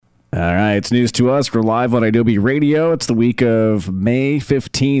right, it's news to us. We're live on Adobe Radio. It's the week of May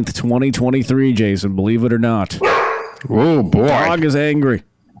 15th, 2023, Jason, believe it or not. Oh, boy. Dog is angry.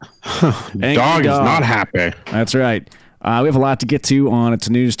 Dog is not happy. That's right. We have a lot to get to on It's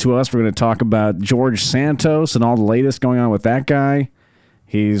News to Us. We're going to talk about George Santos and all the latest going on with that guy.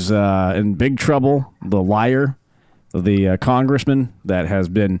 He's in big trouble, the liar, the congressman that has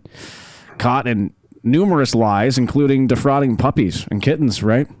been caught in numerous lies, including defrauding puppies and kittens,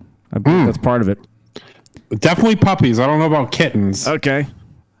 right? I believe that's part of it. Definitely puppies. I don't know about kittens. Okay.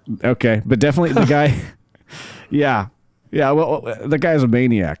 But definitely the guy. Yeah. Well, the guy's a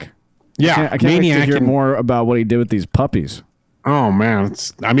maniac. Yeah, I can't wait to hear more about what he did with these puppies. Oh, man.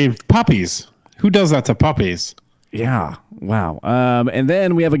 Puppies. Who does that to puppies? Yeah. Wow. And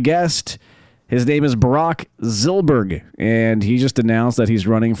then we have a guest. His name is Barak Zilberberg, and he just announced that he's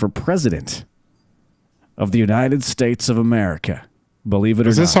running for president of the United States of America. Believe it or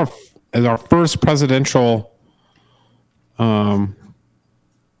not. Is this our first presidential person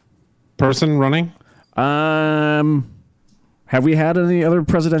running? Have we had any other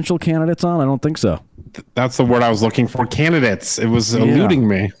presidential candidates on? I don't think so. That's the word I was looking for. Candidates. It was eluding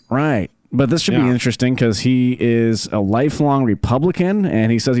me. Right. But this should be interesting because he is a lifelong Republican,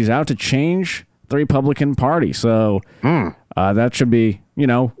 and he says he's out to change the Republican Party. So that should be,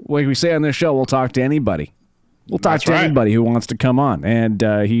 like we say on this show, we'll talk to anybody. We'll talk to anybody who wants to come on. And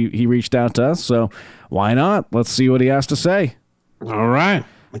he reached out to us, so why not? Let's see what he has to say. All right.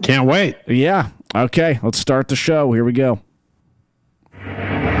 I can't wait. Yeah. Okay, let's start the show. Here we go.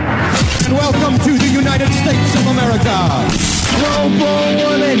 And welcome to the United States of America. Global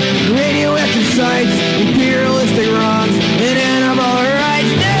woman, radioactive sites, imperialistic wrongs, and animal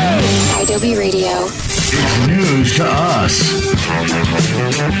rights news. Adobe Radio. It's news to us.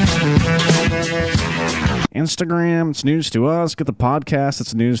 Instagram, it's news to us. Get the podcast,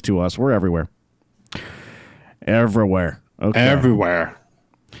 it's news to us. We're everywhere. Everywhere. Okay. Everywhere.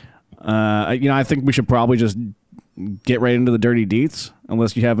 I think we should probably just get right into the dirty deets,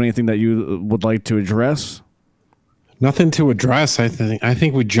 unless you have anything that you would like to address. Nothing to address, I think. I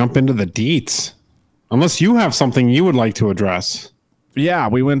think we jump into the deets. Unless you have something you would like to address. Yeah,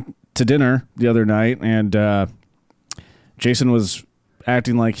 we went to dinner the other night, and Jason was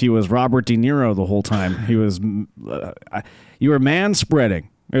acting like he was Robert De Niro the whole time. He was, you were man-spreading.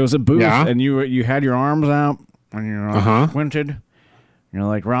 It was a booth, and you had your arms out, and you're squinted. You're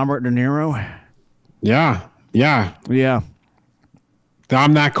like Robert De Niro. Yeah.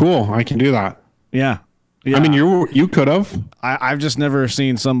 I'm that cool. I can do that. Yeah. I mean, you could have. I've just never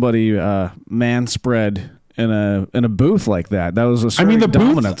seen somebody man spread in a booth like that. That was a the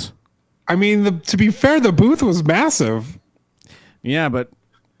dominance. Booth, to be fair, the booth was massive. Yeah, but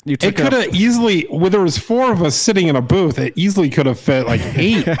you it could have easily. Well, there was 4 of us sitting in a booth. It easily could have fit like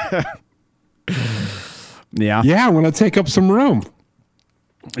 8. Yeah. Yeah, I'm gonna take up some room.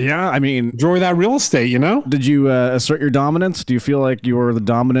 Yeah, I mean, enjoy that real estate, Did you assert your dominance? Do you feel like you were the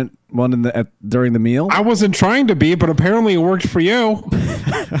dominant one during the meal? I wasn't trying to be, but apparently it worked for you.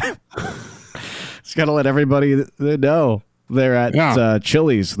 Just got to let everybody know there at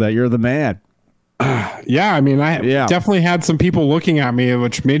Chili's that you're the man. Yeah, I mean, I definitely had some people looking at me,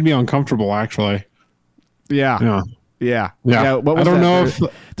 which made me uncomfortable, actually. Yeah. What was I don't know if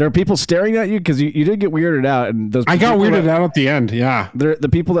there are people staring at you because you did get weirded out, and I got weirded out at the end. Yeah, the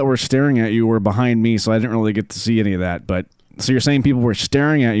people that were staring at you were behind me, so I didn't really get to see any of that. But so you're saying people were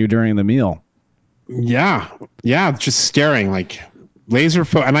staring at you during the meal? Yeah, just staring like laser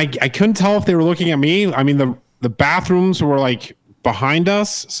focus, and I couldn't tell if they were looking at me. I mean, the bathrooms were like behind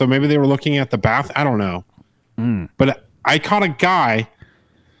us, so maybe they were looking at the bath. I don't know, but I caught a guy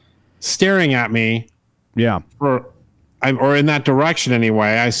staring at me. Yeah, or in that direction anyway.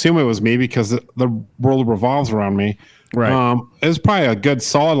 I assume it was me because the world revolves around me. Right. It was probably a good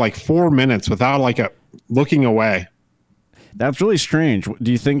solid like 4 minutes without like looking away. That's really strange.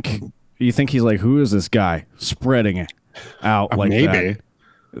 Do you think he's like, who is this guy spreading it out like maybe.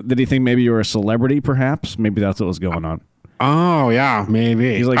 that? Did he think maybe you were a celebrity? Perhaps maybe that's what was going on. Oh yeah,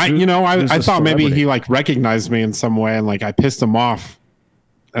 maybe. He's like, I thought maybe he like recognized me in some way and like I pissed him off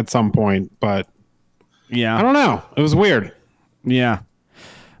at some point, but. Yeah. I don't know. It was weird. Yeah.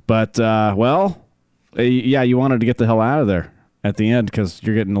 But, you wanted to get the hell out of there at the end because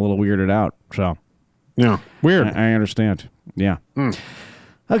you're getting a little weirded out. So, yeah. Weird. I understand. Yeah.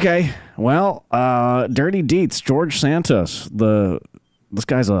 Okay. Well, Dirty Deets, George Santos. This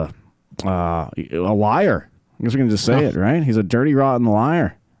guy's a liar. I guess we can just say it, right? He's a dirty, rotten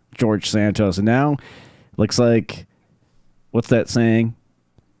liar, George Santos. And now, looks like, what's that saying?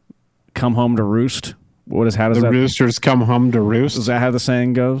 Come home to roost. How does the that? Roosters come home to roost. Is that how the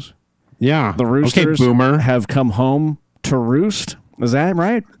saying goes? Yeah. The roosters okay, boomer. have come home to roost. Is that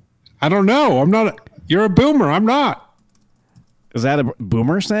right? I don't know. I'm not. You're a boomer. I'm not. Is that a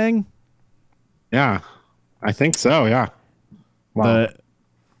boomer saying? Yeah, I think so. Yeah. Wow.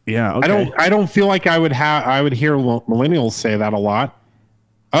 Yeah. Okay. I don't feel like I would hear millennials say that a lot.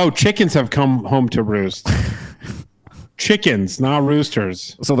 Oh, chickens have come home to roost. Chickens, not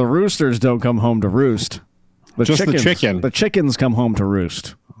roosters. So the roosters don't come home to roost. The chicken. The chickens come home to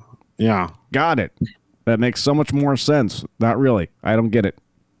roost. Yeah. Got it. That makes so much more sense. Not really. I don't get it.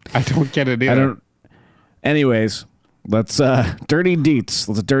 I don't get it either. I don't. Anyways, let's dirty deets.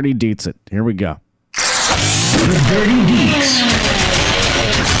 Let's dirty deets it. Here we go. The Dirty Deets.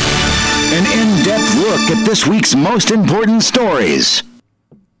 An in-depth look at this week's most important stories.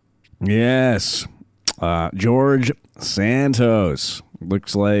 Yes. George Santos.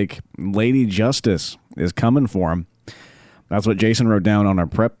 Looks like Lady Justice is coming for him. That's what Jason wrote down on our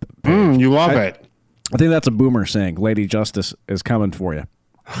prep page. You love it. I think that's a boomer saying Lady Justice is coming for you.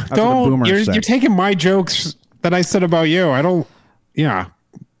 That's what a Don't. boomer You're said. taking my jokes that I said about you. I don't. Yeah.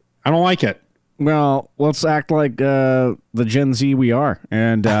 I don't like it. Well, let's act like the Gen Z we are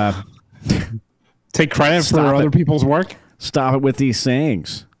and Take credit for Stop other it. people's work. stop it with these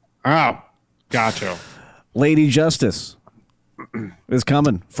sayings. Oh, gotcha. Lady Justice is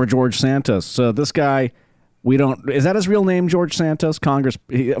coming for George Santos. So this guy, is that his real name, George Santos?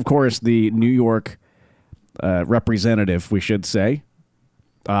 Of course, the New York representative, we should say.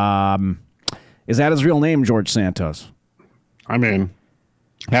 Is that his real name, George Santos? I mean,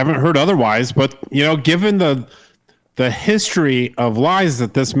 I haven't heard otherwise, but given the history of lies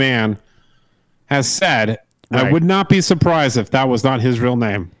that this man has said, Right. I would not be surprised if that was not his real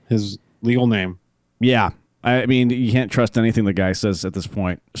name, his legal name. Yeah. I mean, you can't trust anything the guy says at this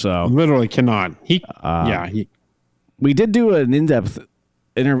point. So Literally cannot. we did do an in-depth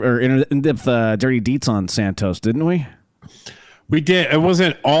dirty deets on Santos, didn't we? We did. It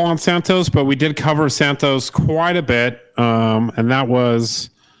wasn't all on Santos, but we did cover Santos quite a bit. And that was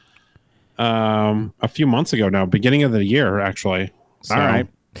a few months ago now, beginning of the year, actually. So, All right.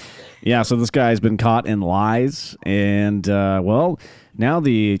 Yeah, so this guy's been caught in lies. And, now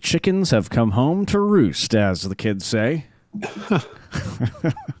the chickens have come home to roost, as the kids say.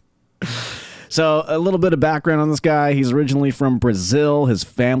 So a little bit of background on this guy. He's originally from Brazil. His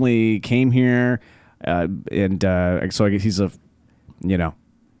family came here. So I guess he's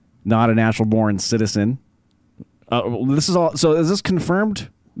not a natural-born citizen. This is all. So is this confirmed?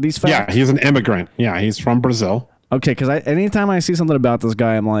 These facts? Yeah, he's an immigrant. Yeah, he's from Brazil. Okay, because anytime I see something about this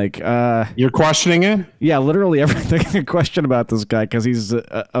guy, I'm like, You're questioning it? yeah, literally everything I question about this guy because he's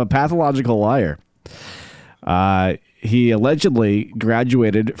a pathological liar. He allegedly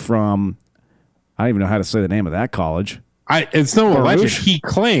graduated from, I don't even know how to say the name of that college. It's no alleged. Baruch.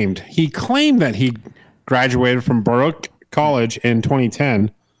 He claimed that he graduated from Barak College in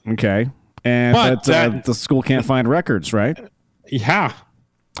 2010. Okay, and But that- the school can't find records, right? Yeah.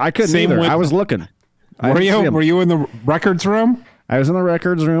 I couldn't Same either. with- I was looking. Were you in the records room? I was in the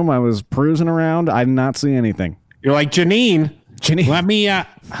records room. I was perusing around. I did not see anything. You're like, Janine, Janine, let me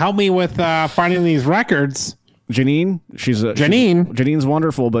help me with finding these records. Janine, Janine's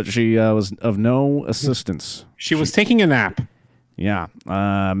wonderful, but she was of no assistance. She was taking a nap. Yeah.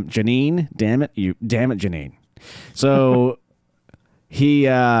 Janine, damn it, Janine. So he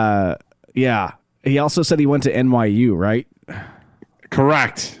also said he went to NYU, right?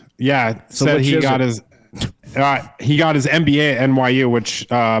 Correct. Yeah. So said which he is got it? his MBA at NYU, which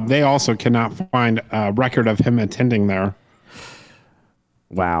they also cannot find a record of him attending there.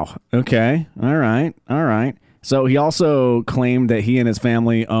 Wow. Okay. All right. So he also claimed that he and his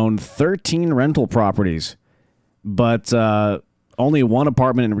family owned 13 rental properties, but only one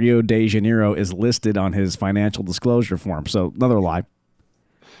apartment in Rio de Janeiro is listed on his financial disclosure form. So another lie.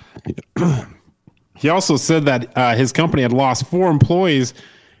 He also said that his company had lost 4 employees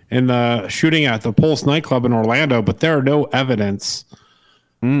in the shooting at the Pulse nightclub in Orlando, but there are no evidence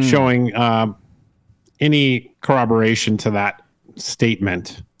showing any corroboration to that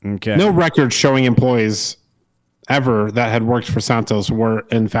statement. Okay. No records showing employees ever that had worked for Santos were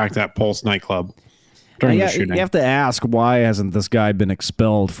in fact at Pulse nightclub during the shooting. You have to ask, why hasn't this guy been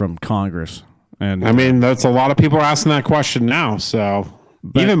expelled from Congress? And I mean, that's a lot of people are asking that question now. So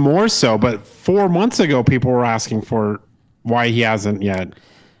even more so, but 4 months ago, people were asking for why he hasn't yet.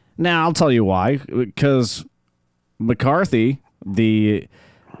 now I'll tell you why. Because McCarthy, the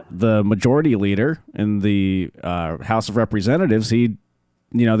majority leader in the House of Representatives, the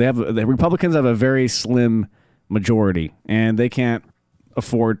Republicans have a very slim majority, and they can't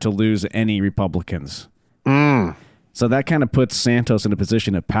afford to lose any Republicans. So that kind of puts Santos in a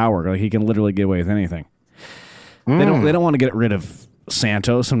position of power. Like he can literally get away with anything. They don't want to get rid of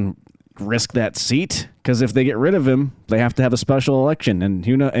Santos and risk that seat, because if they get rid of him, they have to have a special election.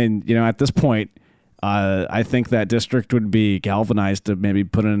 And at this point, I think that district would be galvanized to maybe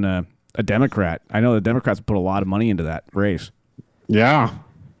put in a Democrat. I know the Democrats put a lot of money into that race. Yeah.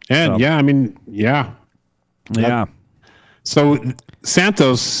 And yeah. So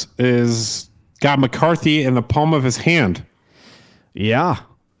Santos is got McCarthy in the palm of his hand. Yeah.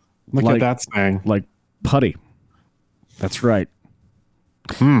 Look at that saying. Like putty. That's right.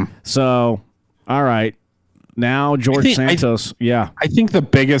 So, all right. Now George Santos. I think the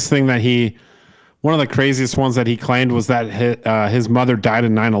biggest thing that one of the craziest ones that he claimed was that his mother died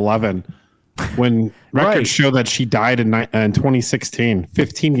in 9/11, when records show that she died in 2016,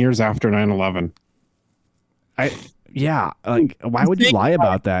 15 years after 9/11. Why would you lie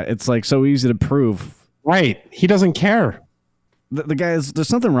about that? It's like so easy to prove. Right. He doesn't care. The guy there's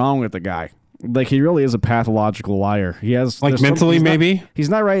something wrong with the guy. Like he really is a pathological liar. He has mentally maybe. He's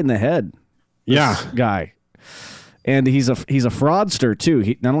not right in the head. This guy. And he's a fraudster too.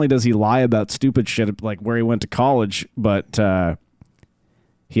 He not only does he lie about stupid shit like where he went to college, but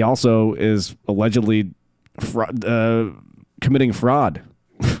he also is allegedly committing fraud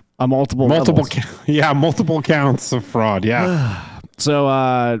on multiple counts of fraud. Yeah.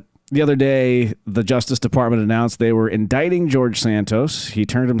 So the other day, the Justice Department announced they were indicting George Santos. He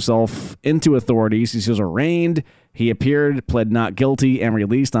turned himself into authorities. He was arraigned. He appeared, pled not guilty, and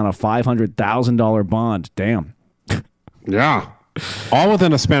released on a $500,000 bond. Damn. Yeah. All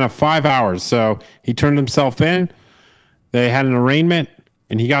within a span of 5 hours. So he turned himself in. They had an arraignment,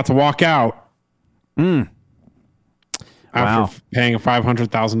 and he got to walk out after paying a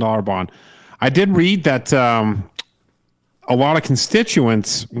 $500,000 bond. I did read that a lot of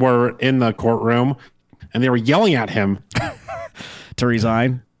constituents were in the courtroom, and they were yelling at him to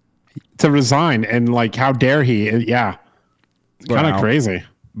resign. And like, how dare he? Yeah. Kind of crazy.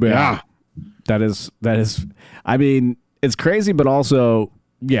 Yeah. That is, I mean, it's crazy, but also,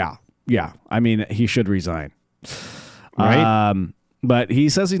 yeah. I mean, he should resign. Right. But he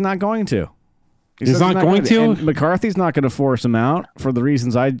says he's not going to. He's not going to? And McCarthy's not going to force him out for the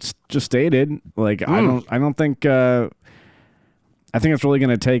reasons I just stated. Like, I don't think, I think it's really going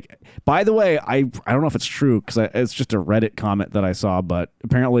to take. By the way, I don't know if it's true because it's just a Reddit comment that I saw, but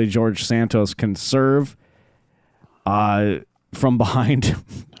apparently George Santos can serve from behind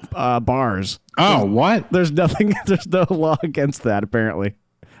bars. Oh, what? There's no law against that, apparly.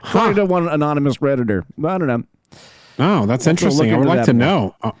 According to one anonymous Redditor. I don't know. Oh, that's interesting. I would like to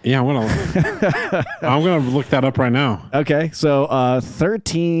know. I'm gonna look that up right now. Okay, so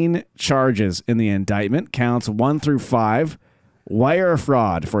 13 charges in the indictment, counts 1 through 5. Wire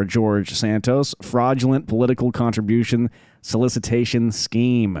fraud for George Santos, fraudulent political contribution solicitation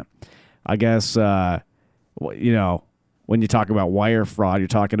scheme. I guess, when you talk about wire fraud, you're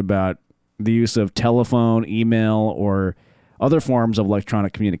talking about the use of telephone, email, or other forms of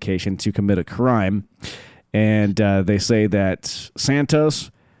electronic communication to commit a crime. And they say that Santos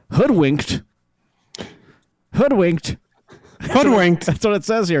hoodwinked. That's what it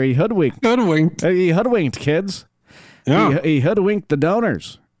says here. He hoodwinked. He hoodwinked, kids. Yeah. He hoodwinked the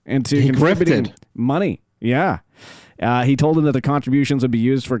donors into contributing money. Yeah. He told them that the contributions would be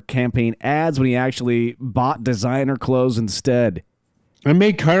used for campaign ads when he actually bought designer clothes instead. And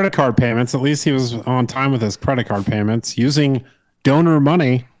made credit card payments. At least he was on time with his credit card payments using donor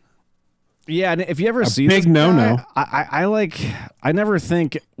money. Yeah, and if you ever see big this no-no. I never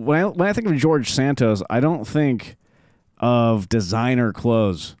think when I think of George Santos, I don't think of designer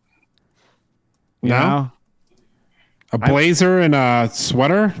clothes. No? A blazer and a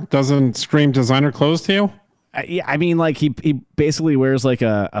sweater doesn't scream designer clothes to you? Yeah, I mean, like he basically wears like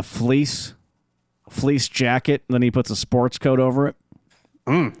a fleece jacket, and then he puts a sports coat over it.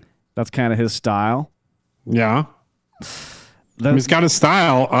 That's kind of his style. Yeah. He's got a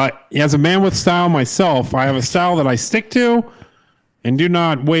style. As a man with style myself, I have a style that I stick to and do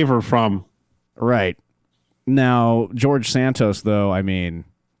not waver from. Right. Now, George Santos, though, I mean,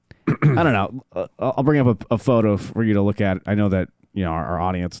 I don't know. I'll bring up a photo for you to look at. I know that our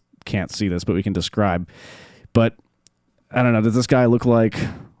audience can't see this, but we can describe. But I don't know. Does this guy look like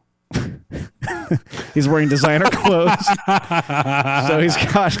he's wearing designer clothes? So he's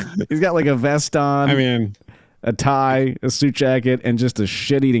got like a vest on. I mean, a tie, a suit jacket, and just a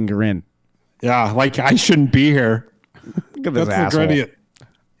shit-eating grin. Yeah, like I shouldn't be here. Look at this asshole. Idiot.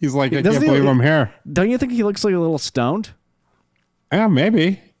 He's like, I can't believe I'm here. Don't you think he looks like a little stoned? Yeah,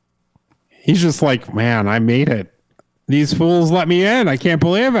 maybe. He's just like, man, I made it. These fools let me in. I can't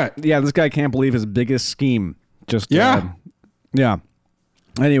believe it. Yeah, this guy can't believe his biggest scheme Just Yeah. yeah.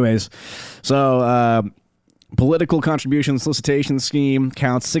 Anyways, so political contribution solicitation scheme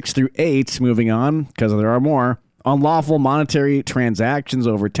counts 6 through 8. Moving on, because there are more. Unlawful monetary transactions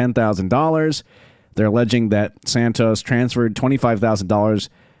over $10,000. They're alleging that Santos transferred $25,000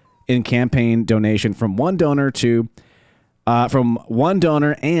 in campaign donation from one donor and a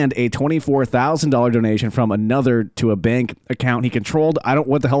 $24,000 donation from another to a bank account he controlled.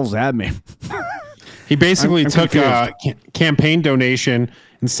 What the hell does that mean? He basically I'm took a campaign donation.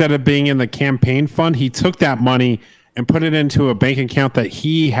 Instead of being in the campaign fund, he took that money and put it into a bank account that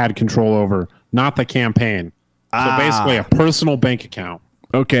he had control over, not the campaign. So basically a personal bank account.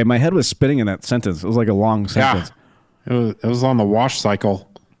 Okay, my head was spinning in that sentence. It was like a long sentence. Yeah, it was on the wash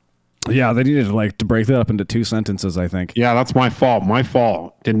cycle. Yeah, they needed to break that up into 2 sentences, I think. Yeah, that's my fault. My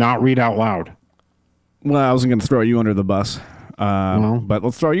fault. Did not read out loud. Well, I wasn't going to throw you under the bus, but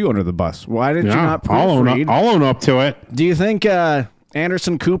let's throw you under the bus. Why did you not proofread? I'll own up to it. Do you think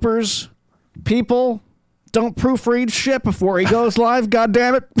Anderson Cooper's people don't proofread shit before he goes live? God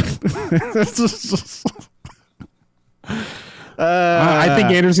damn it! I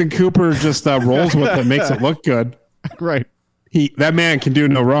think Anderson Cooper just rolls with it, makes it look good. Right. That man can do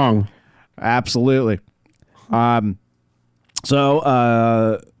no wrong. Absolutely. False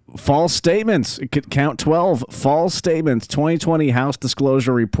statements. It could count 12 false statements. 2020 House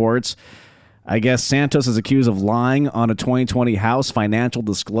disclosure reports. I guess Santos is accused of lying on a 2020 House financial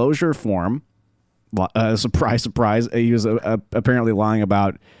disclosure form. Surprise, surprise. He was apparently lying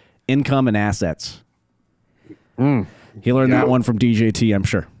about income and assets. He learned that one from DJT, I'm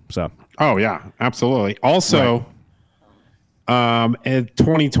sure. So. Oh, yeah, absolutely. Also, in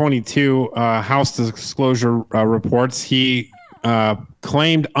 2022 House disclosure reports, he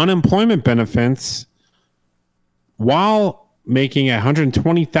claimed unemployment benefits while making a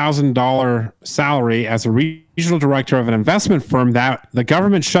 $120,000 salary as a regional director of an investment firm that the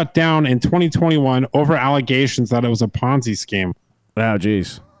government shut down in 2021 over allegations that it was a Ponzi scheme. Oh,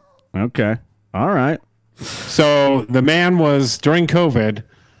 geez. Okay. All right. So the man was, during COVID,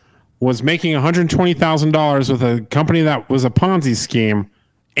 was making $120,000 with a company that was a Ponzi scheme,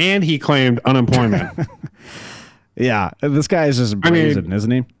 and he claimed unemployment. Yeah, this guy is just brazen,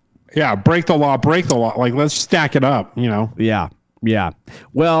 isn't he? Yeah, break the law. Like, let's stack it up, Yeah.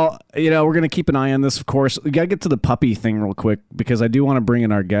 Well, we're going to keep an eye on this, of course. We got to get to the puppy thing real quick, because I do want to bring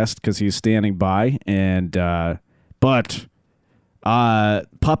in our guest, because he's standing by. And puppies.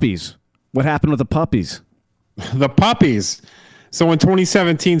 What happened with the puppies? The puppies. So in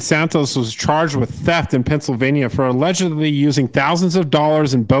 2017, Santos was charged with theft in Pennsylvania for allegedly using thousands of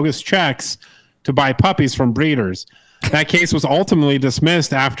dollars in bogus checks to buy puppies from breeders. That case was ultimately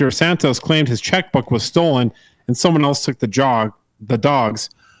dismissed after Santos claimed his checkbook was stolen and someone else took the dogs.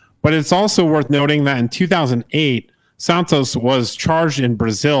 But it's also worth noting that in 2008, Santos was charged in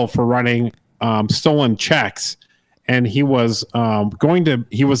Brazil for writing stolen checks, and he was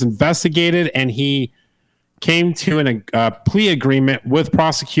investigated, and he came to a plea agreement with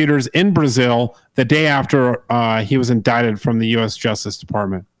prosecutors in Brazil the day after he was indicted from the U.S. Justice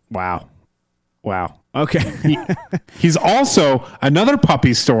Department. Wow. Okay. He's also another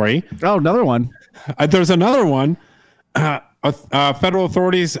puppy story. Oh, another one. There's another one. Federal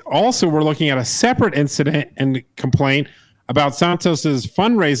authorities also were looking at a separate incident and complaint about Santos's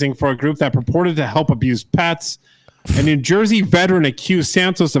fundraising for a group that purported to help abused pets. A New Jersey veteran accused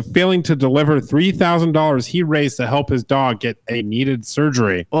Santos of failing to deliver $3,000 he raised to help his dog get a needed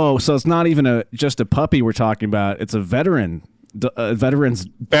surgery. Oh, so it's not even just a puppy we're talking about. It's a veteran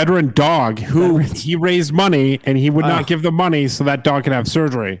dog who he raised money, and he would not give the money so that dog could have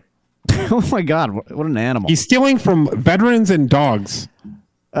surgery. Oh my God, what an animal. He's stealing from veterans and dogs.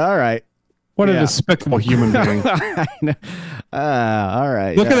 All right. What a despicable human being. All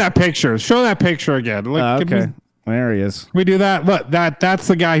right. Look at that picture. Show that picture again. Look, okay. There he is. Can we do that? Look, that's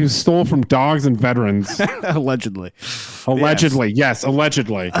the guy who stole from dogs and veterans. Allegedly. Yes,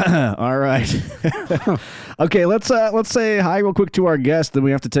 allegedly. All right. Okay, let's say hi real quick to our guest, then we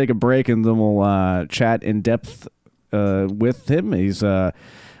have to take a break, and then we'll chat in depth with him. He's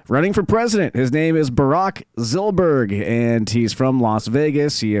running for president. His name is Barak Zilberberg, and he's from Las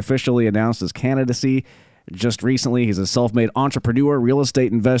Vegas. He officially announced his candidacy just recently. He's a self-made entrepreneur, real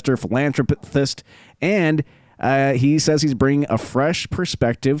estate investor, philanthropist, and he says he's bringing a fresh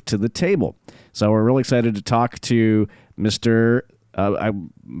perspective to the table. So we're really excited to talk to Mr.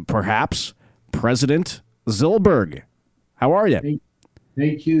 Perhaps President Zilberberg. How are you?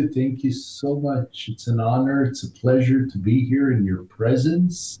 Thank you. Thank you so much. It's an honor. It's a pleasure to be here in your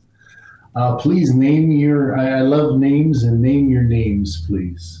presence. Please name I love names, and name your names,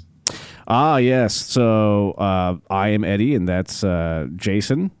 please. Ah, yes. So I am Eddie, and that's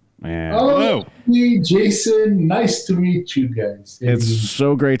Jason. And Oh, hey, Jason. Nice to meet you guys. it's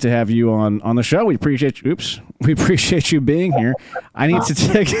so great to have you on the show. We appreciate you. We appreciate you being here. I need to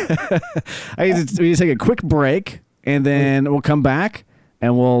take we need to take a quick break, and then we'll come back,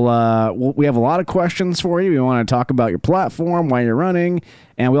 and we have a lot of questions for you. We want to talk about your platform, why you're running,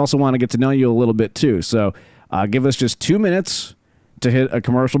 and we also want to get to know you a little bit too. So give us just 2 minutes to hit a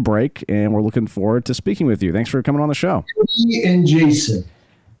commercial break, and we're looking forward to speaking with you. Thanks for coming on the show. Me and Jason.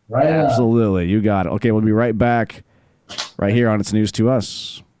 Right. Absolutely. You got it. Okay, we'll be right back right here on It's News to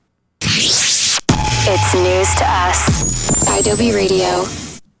Us. It's news to us. IW Radio.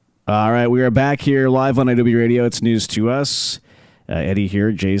 All right, we are back here live on IW Radio. It's News to Us. Eddie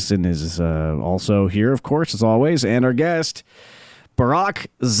here. Jason is also here, of course, as always. And our guest, Barak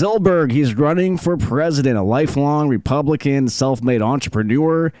Zilberberg. He's running for president, a lifelong Republican, self-made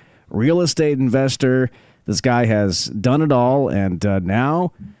entrepreneur, real estate investor. This guy has done it all, and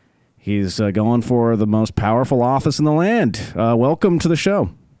now he's going for the most powerful office in the land. Welcome to the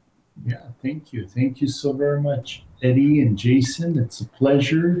show. Yeah, thank you. Thank you so very much, Eddie and Jason. It's a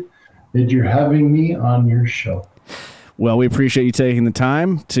pleasure that you're having me on your show. Well, we appreciate you taking the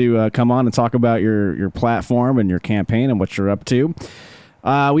time to come on and talk about your platform and your campaign and what you're up to.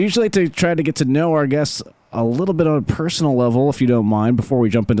 We usually like to try to get to know our guests a little bit on a personal level, if you don't mind, before we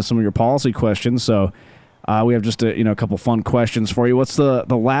jump into some of your policy questions. So we have just a couple fun questions for you. What's the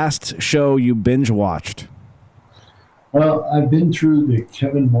last show you binge watched? Well, I've been through the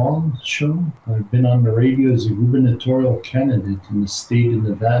Kevin Wall show. I've been on the radio as a gubernatorial candidate in the state of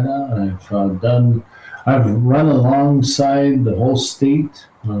Nevada. I've run alongside the whole state.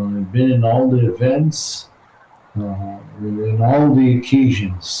 I've been in all the events, in all the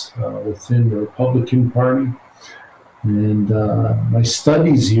occasions within the Republican Party. And my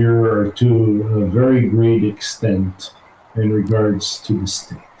studies here are to a very great extent in regards to the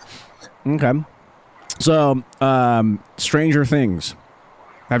state. Okay. So, Stranger Things.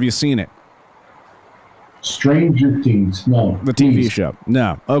 Have you seen it? Stranger Things, no. The TV show?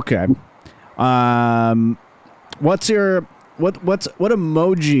 No. Okay. What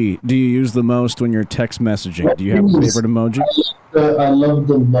emoji do you use the most when you're text messaging? Do you have a favorite emoji? I love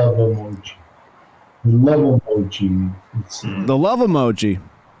the love emoji. The love emoji. The love emoji.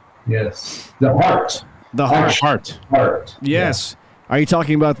 Yes. The heart. The heart. Heart. Yes. Yeah. Are you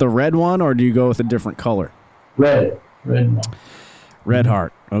talking about the red one, or do you go with a different color? Red one. Red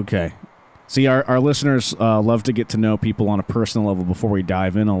heart. Okay. See, our listeners love to get to know people on a personal level before we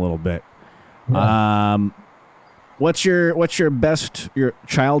dive in a little bit. Yeah. What's your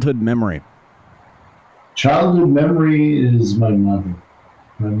childhood memory? Childhood memory is my mother.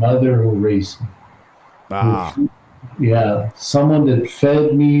 My mother who raised me. Ah. Yeah, someone that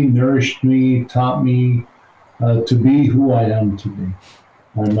fed me, nourished me, taught me to be who I am today.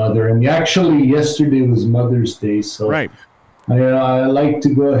 My mother. And actually, yesterday was Mother's Day, so right. I like to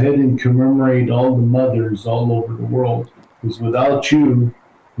go ahead and commemorate all the mothers all over the world, because without you,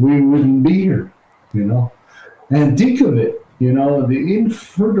 we wouldn't be here, And think of it, the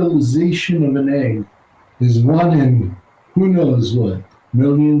infertilization of an egg is one in who knows what,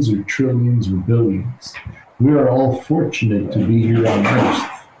 millions or trillions or billions. We are all fortunate to be here on Earth.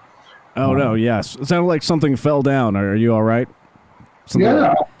 Oh, no, yes. It sounded like something fell down. Are you all right?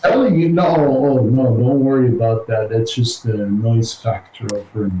 Yeah, I'm telling you, no, don't worry about that. That's just the noise factor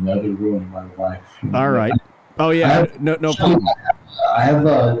over in the other room in my life. All right. Oh, yeah, no problem. I have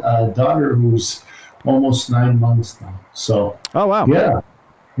a daughter who's almost 9 months now. So. Oh, wow. Yeah,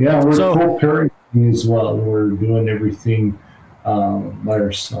 we're co-parenting as well. We're doing everything by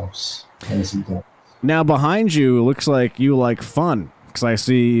ourselves as adults. Now, behind you, it looks like you like fun, because I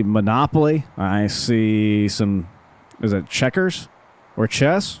see Monopoly. I see some, is it checkers or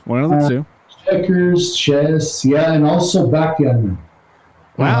chess? One of the two. Checkers, chess, yeah, and also backgammon.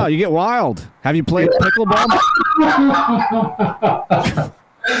 Wow, you get wild. Have you played pickleball?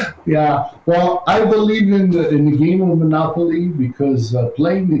 Yeah, well, I believe in the game of Monopoly because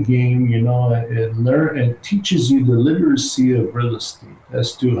playing the game, it teaches you the literacy of real estate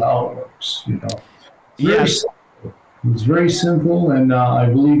as to how it works. Yes. It's very simple, and I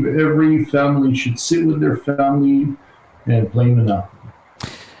believe every family should sit with their family and play Monopoly.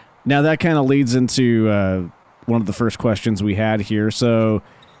 Now that kind of leads into one of the first questions we had here. So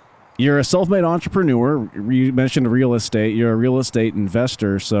you're a self-made entrepreneur. You mentioned real estate. You're a real estate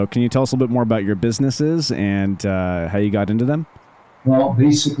investor. So can you tell us a little bit more about your businesses and how you got into them? Well,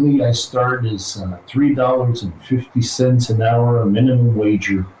 basically, I started as $3.50 an hour, a minimum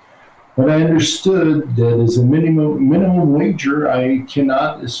wager. But I understood that as a minimum wager, I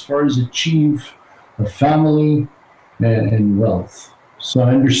cannot, as far as achieve a family and wealth. So I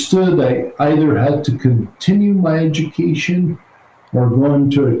understood I either had to continue my education or go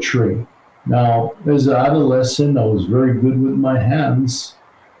into a trade. Now, as an adolescent, I was very good with my hands,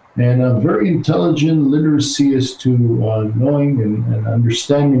 and I'm very intelligent literacy as to knowing and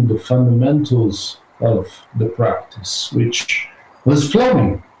understanding the fundamentals of the practice, which was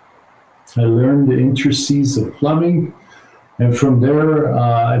plumbing. I learned the intricacies of plumbing, and from there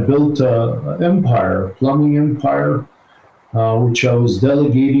I built an empire, a plumbing empire, which I was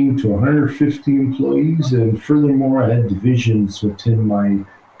delegating to 150 employees, and furthermore I had divisions within my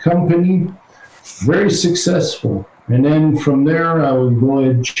company, very successful. And then from there I would go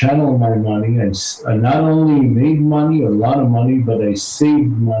and channel my money. I not only made money, a lot of money, but I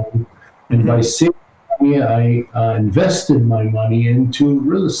saved money, and by saving money I invested my money into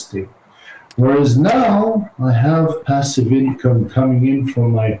real estate. Whereas now I have passive income coming in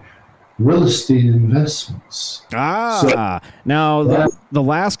from my real estate investments. Now the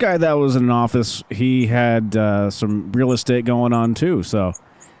last guy that was in office, he had some real estate going on too. So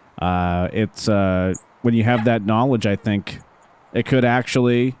it's when you have that knowledge, I think it could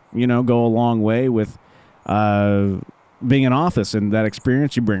actually, go a long way with being in office and that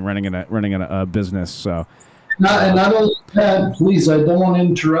experience you bring running a business. So. And not only that, please, I don't want to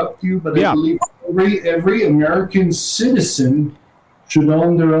interrupt you, but I believe every American citizen should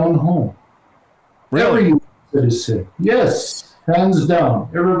own their own home. Really? Every citizen. Yes, hands down.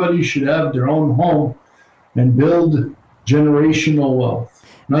 Everybody should have their own home and build generational wealth.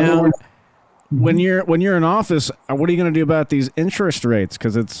 In other words, when you're in office, what are you going to do about these interest rates?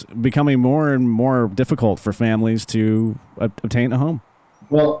 Because it's becoming more and more difficult for families to obtain a home.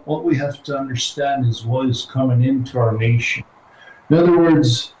 Well, what we have to understand is what is coming into our nation. In other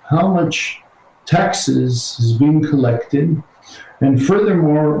words, how much taxes is being collected, and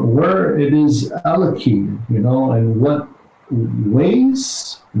furthermore, where it is allocated, and what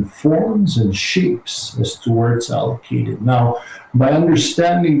ways and forms and shapes as to where it's allocated. Now, by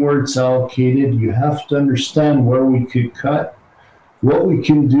understanding where it's allocated, you have to understand where we could cut, what we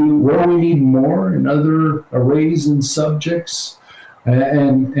can do, where we need more in other arrays and subjects,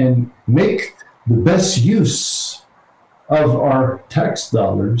 and make the best use of our tax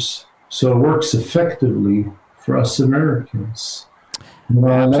dollars so it works effectively for us Americans.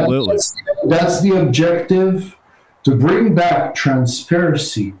 Absolutely. That's the objective, to bring back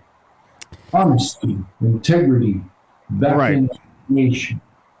transparency, honesty, integrity back into the nation.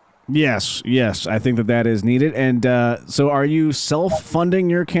 Yes, I think that is needed. And so are you self-funding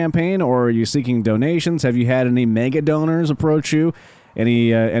your campaign, or are you seeking donations? Have you had any mega donors approach you?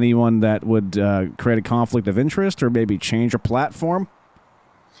 Anyone that would create a conflict of interest or maybe change a platform?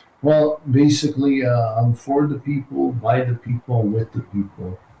 Well, basically, I'm for the people, by the people, with the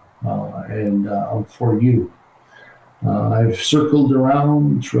people, and I'm for you. I've circled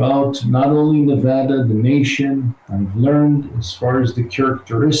around throughout not only Nevada, the nation. I've learned as far as the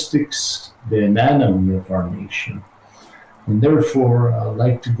characteristics, the anatomy of our nation. And therefore, I'd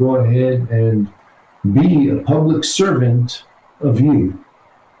like to go ahead and be a public servant of you,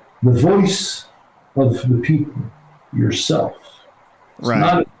 the voice of the people, yourself. It's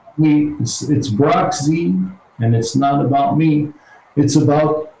not about me. It's Barak Z, and it's not about me. It's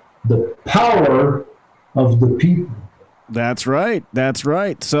about the power of the people. That's right.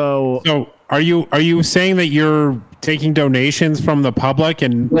 So are you saying that you're taking donations from the public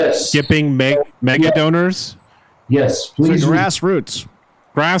and skipping mega donors? Yes, please. So grassroots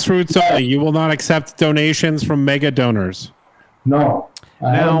only. You will not accept donations from mega donors. No.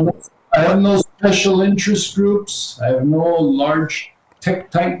 I have no special interest groups. I have no large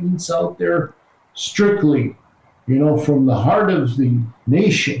tech titans out there. Strictly, from the heart of the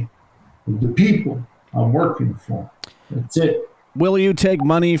nation, of the people I'm working for. That's it. Will you take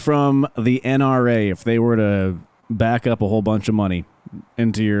money from the NRA if they were to back up a whole bunch of money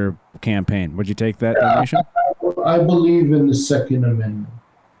into your campaign? Would you take that donation? I believe in the Second Amendment.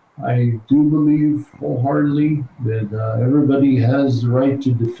 I do believe wholeheartedly that everybody has the right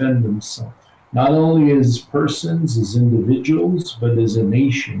to defend themselves, not only as persons, as individuals, but as a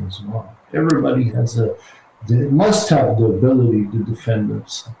nation as well. Everybody must have the ability to defend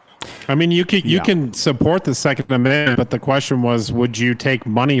themselves. I mean, you can support the Second Amendment, but the question was, would you take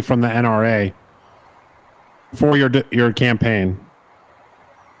money from the NRA for your campaign?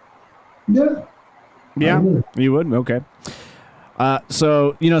 Yeah. You would? Okay.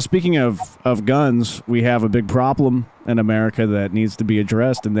 So, speaking of guns, we have a big problem in America that needs to be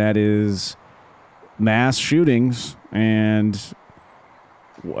addressed, and that is mass shootings and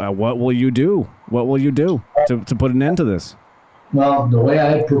What will you do? What will you do to put an end to this? Well, the way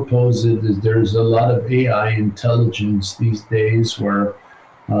I propose it is there's a lot of AI intelligence these days where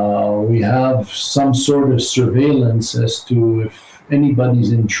we have some sort of surveillance as to if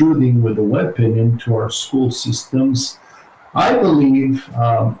anybody's intruding with a weapon into our school systems. I believe,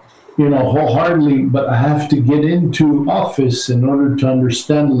 wholeheartedly, but I have to get into office in order to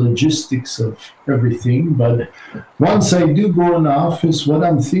understand the logistics of everything. But once I do go in office, what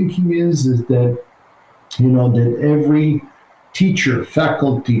I'm thinking is that, that every teacher,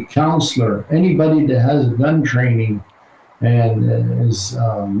 faculty, counselor, anybody that has gun training and is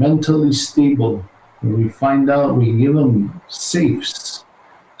mentally stable, we find out, we give them safes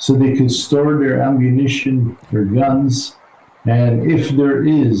so they can store their ammunition, their guns. And if there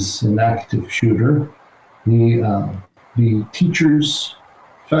is an active shooter, the teachers,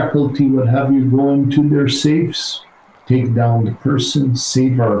 faculty, what have you, go into their safes, take down the person,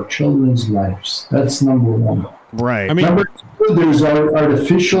 save our children's lives. That's number one. Right. I mean, Number two, there's our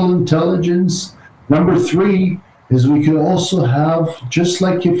artificial intelligence. Number three is we could also have, just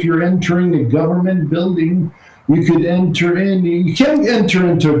like if you're entering a government building, you could enter in. You can't enter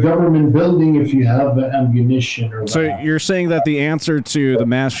into a government building if you have ammunition or. So you're saying that the answer to the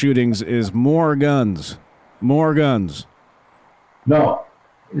mass shootings is more guns, more guns. No,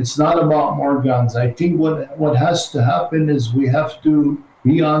 it's not about more guns. I think what has to happen is we have to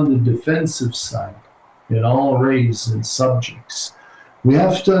be on the defensive side in all rays and subjects. We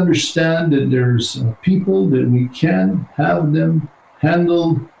have to understand that there's people that we can have them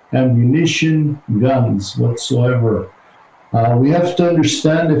handle ammunition, guns, whatsoever. We have to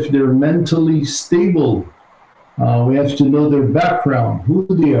understand if they're mentally stable. We have to know their background, who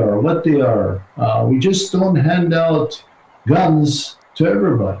they are, what they are. We just don't hand out guns to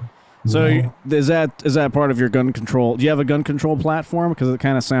everybody. So is that part of your gun control? Do you have a gun control platform? Because it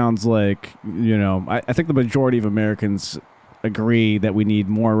kind of sounds like, I think the majority of Americans agree that we need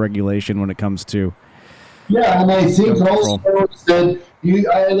more regulation when it comes to. Yeah, and I think also that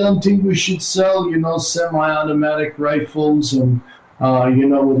I don't think we should sell, semi-automatic rifles and,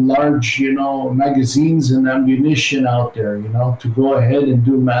 with large, magazines and ammunition out there, to go ahead and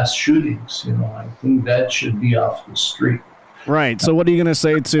do mass shootings. I think that should be off the street. Right. So what are you going to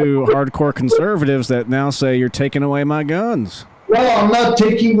say to hardcore conservatives that now say you're taking away my guns? Well, I'm not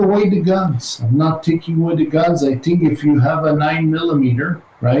taking away the guns. I think if you have a 9mm,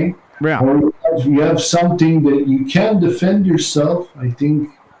 right? Yeah. Or if you have something that you can defend yourself, I think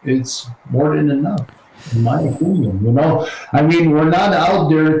it's more than enough, in my opinion. We're not out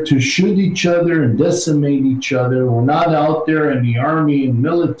there to shoot each other and decimate each other. We're not out there in the army and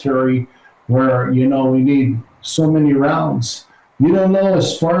military where, we need so many rounds. You don't know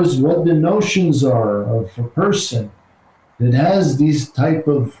as far as what the notions are of a person that has these type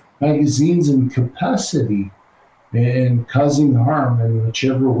of magazines and capacity and causing harm in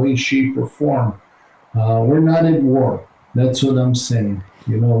whichever way, shape, or form. We're not at war. That's what I'm saying.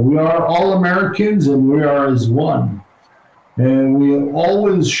 We are all Americans and we are as one. And we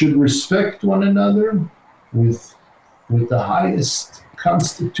always should respect one another with the highest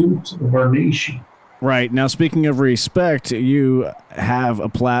constitute of our nation. Right. Now, speaking of respect, you have a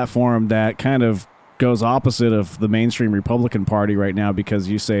platform that kind of goes opposite of the mainstream Republican Party right now because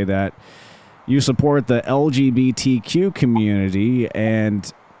you say that you support the LGBTQ community.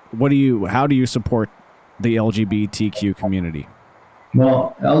 And how do you support the LGBTQ community?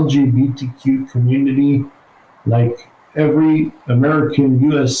 Well, LGBTQ community, like every American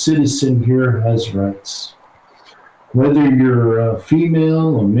U.S. citizen here, has rights. Whether you're a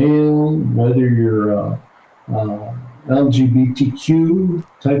female, a male, whether you're LGBTQ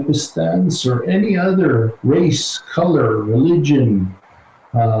type of stance or any other race, color, religion,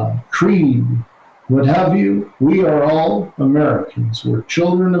 creed, what have you, we are all Americans. We're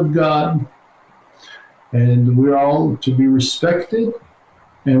children of God, and we're all to be respected,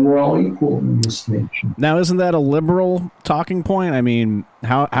 and we're all equal in this nation. Now, isn't that a liberal talking point? I mean,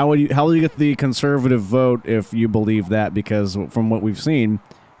 how will you get the conservative vote if you believe that? Because from what we've seen,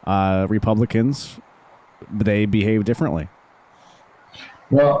 Republicans, they behave differently.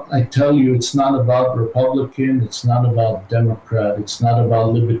 Well, I tell you, it's not about Republican, it's not about Democrat, it's not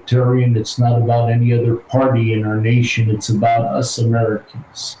about Libertarian, it's not about any other party in our nation, it's about us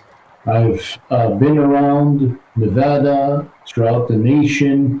Americans. I've been around Nevada, throughout the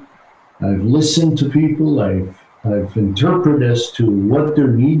nation. I've listened to people. I've interpreted as to what their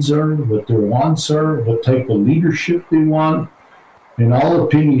needs are, what their wants are, what type of leadership they want, in all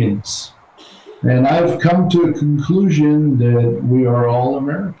opinions. And I've come to a conclusion that we are all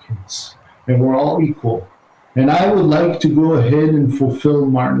Americans and we're all equal. And I would like to go ahead and fulfill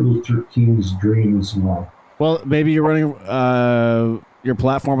Martin Luther King's dream as well. Well, maybe you're running your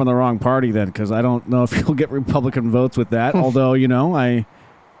platform on the wrong party then, because I don't know if you'll get Republican votes with that. Although, I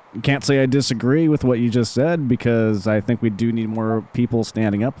can't say I disagree with what you just said, because I think we do need more people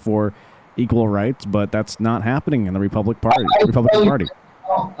standing up for equal rights, but that's not happening in the Republican Party.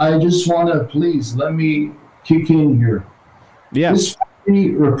 I just want to, please, let me kick in here. Yeah. This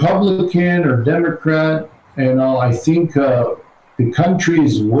Republican or Democrat, I think the country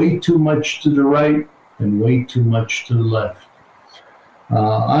is way too much to the right and way too much to the left.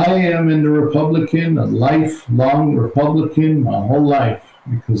 I am in the Republican, a lifelong Republican, my whole life,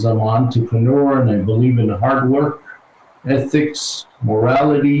 because I'm an entrepreneur and I believe in hard work, ethics,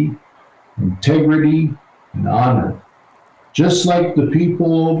 morality, integrity, and honor. Just like the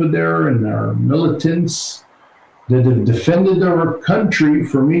people over there and our militants that have defended our country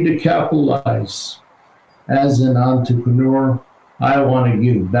for me to capitalize. As an entrepreneur, I want to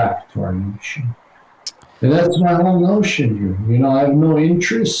give back to our nation. And that's my whole notion here. I have no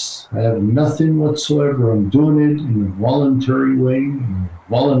interests. I have nothing whatsoever. I'm doing it in a voluntary way, in a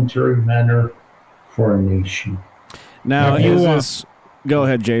voluntary manner for our nation. Now, go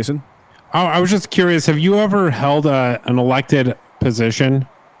ahead, Jason. I was just curious. Have you ever held an elected position?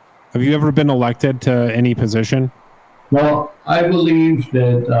 Have you ever been elected to any position? Well, I believe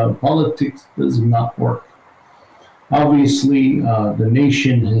that politics does not work. Obviously, the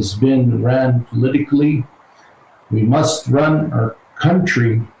nation has been ran politically. We must run our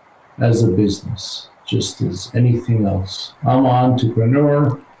country as a business, just as anything else. I'm an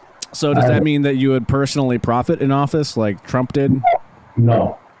entrepreneur. So does that mean that you would personally profit in office like Trump did?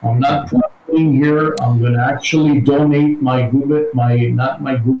 No, I'm not profiting here. I'm going to actually donate my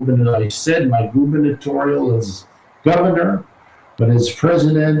gubernatorial as governor. But as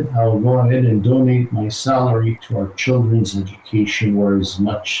president, I'll go ahead and donate my salary to our children's education where it's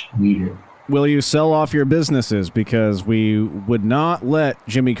much needed. Will you sell off your businesses? Because we would not let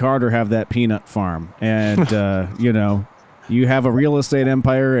Jimmy Carter have that peanut farm. And, you have a real estate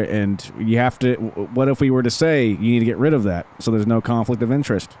empire and you have to, what if we were to say you need to get rid of that so there's no conflict of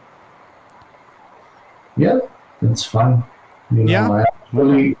interest? Yeah, that's fine. Yeah. I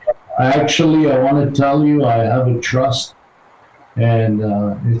want to tell you, I have a trust. And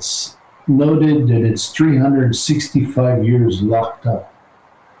it's noted that it's 365 years locked up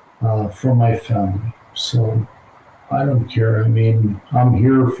for my family. So I don't care. I mean, I'm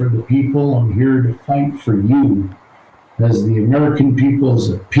here for the people. I'm here to fight for you as the American people, as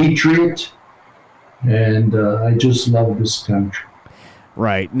a patriot. And I just love this country.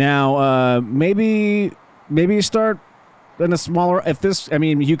 Right. Now, maybe start in a smaller,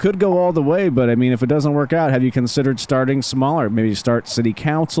 you could go all the way, but if it doesn't work out, have you considered starting smaller? Maybe start city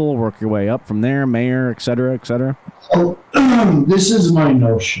council, work your way up from there, mayor, et cetera, et cetera. So, this is my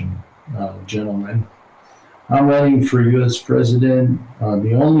notion, gentlemen. I'm running for U.S. president.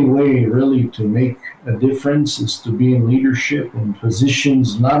 The only way really to make a difference is to be in leadership and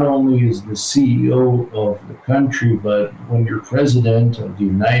positions, not only as the CEO of the country, but when you're president of the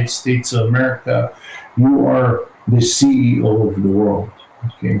United States of America, you are the CEO of the world.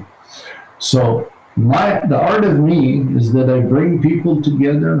 Okay, so the art of me is that I bring people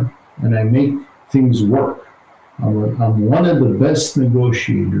together and I make things work. I'm one of the best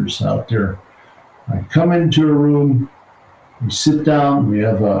negotiators out there. I come into a room, we sit down, we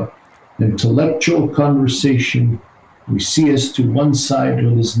have a intellectual conversation. We see as to one side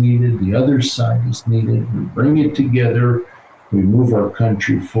what is needed, the other side is needed. We bring it together. We move our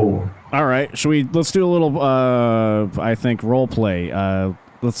country forward. All right. Let's do a little, role play.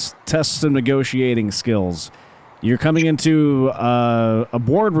 Let's test some negotiating skills. You're coming into a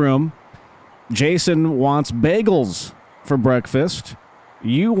boardroom. Jason wants bagels for breakfast.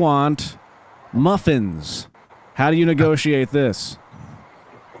 You want muffins. How do you negotiate this?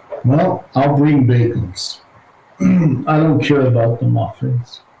 Well, I'll bring bagels. I don't care about the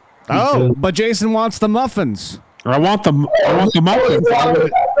muffins. Oh, but Jason wants the muffins. I want the muffins.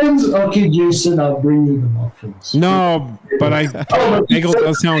 Okay, Jason, I'll bring you the muffins. No, but bagels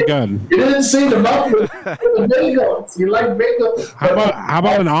does sound good. You didn't say the muffins. The bagels. You like bagels. How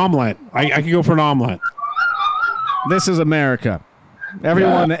about an omelet? I could go for an omelet. This is America.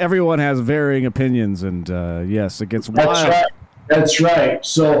 Everyone has varying opinions, and yes, it gets wild. That's right.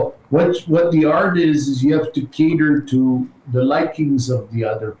 So what the art is you have to cater to the likings of the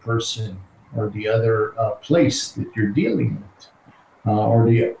other person or the other place that you're dealing with, or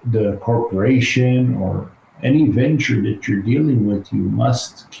the corporation or any venture that you're dealing with. You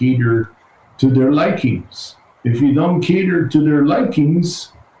must cater to their likings. If you don't cater to their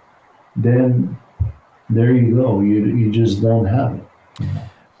likings, then there you go. You just don't have it.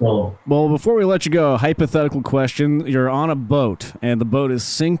 So, well, before we let you go, hypothetical question. You're on a boat, and the boat is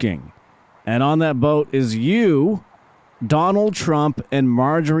sinking. And on that boat is you, Donald Trump, and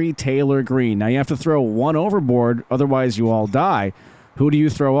Marjorie Taylor Greene. Now, you have to throw one overboard, otherwise you all die. Who do you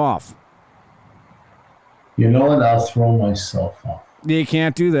throw off? you know what? I'll throw myself off. You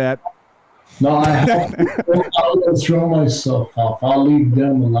can't do that. No, I'll throw myself off. I'll leave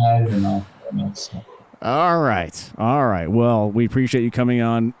them alive, and I'll throw myself off. All right. All right. Well, we appreciate you coming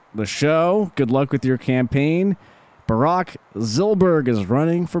on the show. Good luck with your campaign. Barak Zilberberg is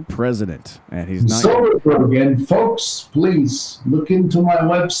running for president, and he's not. Zilberberg, and folks, please look into my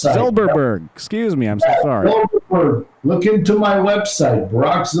website. Zilberberg. Excuse me. I'm so sorry. Zilberberg. Look into my website,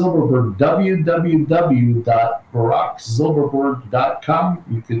 Barak Zilberberg, www.barackzilberberg.com.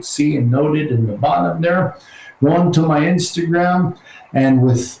 You could see and note it in the bottom there. Go on to my Instagram, and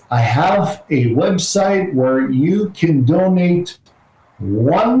I have a website where you can donate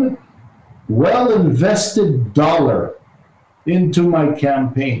one well-invested dollar into my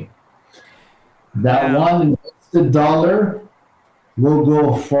campaign. That one invested dollar will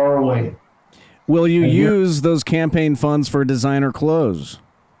go far away. Will you use those campaign funds for designer clothes?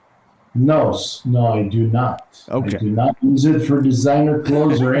 No, I do not. Okay. I do not use it for designer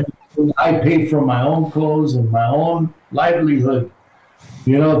clothes or anything. I pay for my own clothes and my own livelihood.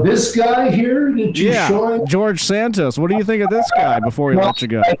 You know, this guy here that you're showing? George Santos. What do you think of this guy before we let you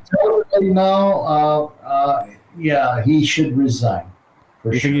go? I tell you right now, he should resign.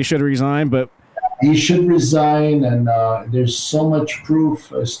 You think he should resign? But he should resign, and there's so much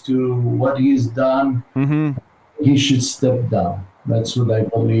proof as to what he's done. Mm-hmm. He should step down. That's what I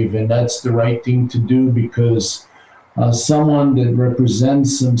believe, and that's the right thing to do, because someone that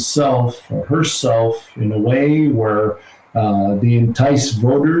represents himself or herself in a way where they entice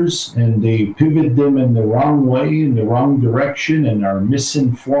voters and they pivot them in the wrong way, in the wrong direction, and are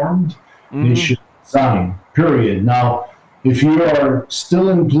misinformed, they should resign, period. Now, if you are still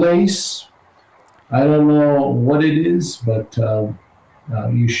in place, I don't know what it is, but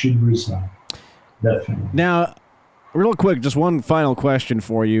you should resign, definitely. Now, real quick, just one final question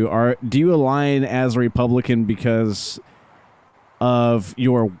for you. Do you align as a Republican because of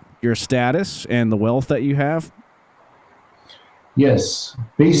your status and the wealth that you have? Yes.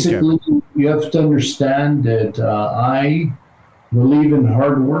 Basically, you have to understand that I believe in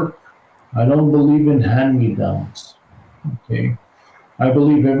hard work. I don't believe in hand-me-downs. Okay? I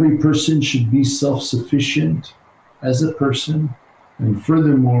believe every person should be self-sufficient as a person. And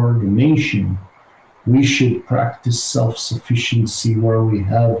furthermore, the nation, we should practice self-sufficiency where we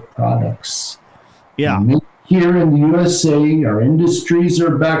have products. Yeah. And here in the USA, our industries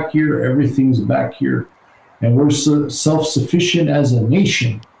are back here. Everything's back here. And we're self-sufficient as a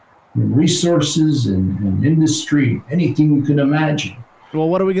nation in resources and industry, anything you can imagine. Well,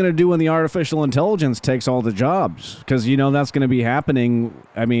 what are we going to do when the artificial intelligence takes all the jobs? Because, that's going to be happening.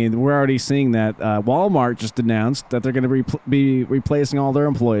 I mean, we're already seeing that. Walmart just announced that they're going to be replacing all their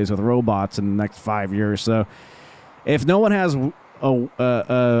employees with robots in the next 5 years. So if no one has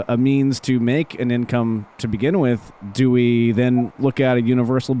a means to make an income to begin with, do we then look at a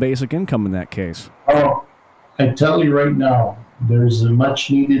universal basic income in that case? Oh, I tell you right now, there's a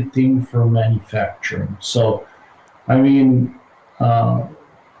much needed thing for manufacturing. So, I mean, I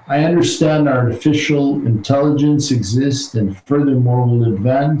understand artificial intelligence exists and furthermore will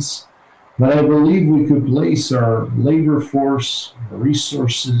advance, but I believe we could place our labor force, the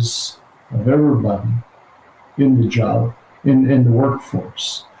resources of everybody in the job, in the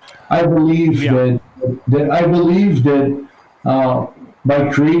workforce. I believe that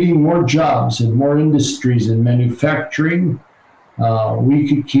by creating more jobs and more industries and manufacturing, we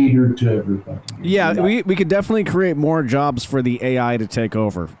could cater to everybody. Yeah, we could definitely create more jobs for the AI to take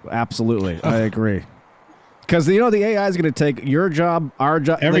over. Absolutely. I agree. Because, the AI is going to take your job, our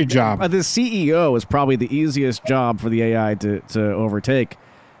job. Every job. The CEO is probably the easiest job for the AI to overtake.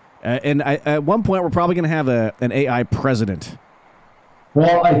 And at one point, we're probably going to have an AI president.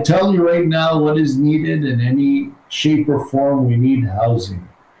 Well, I tell you right now, what is needed in any shape or form, we need housing.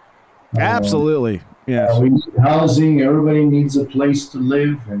 Absolutely. Yes. We need housing. Everybody needs a place to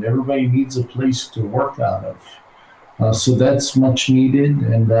live, and everybody needs a place to work out of. So that's much needed.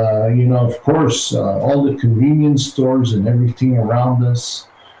 And, of course, all the convenience stores and everything around us,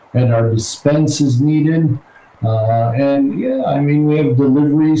 and our dispense is needed. We have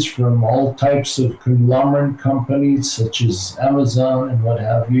deliveries from all types of conglomerate companies such as Amazon and what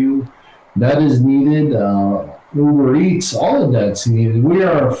have you. That is needed. Uber Eats, all of that's needed. We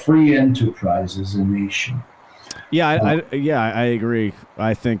are a free enterprise as a nation. Yeah, I agree.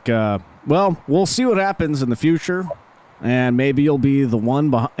 I think Well, we'll see what happens in the future, and maybe you'll be the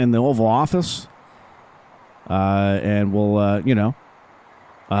one in the Oval Office, and we'll,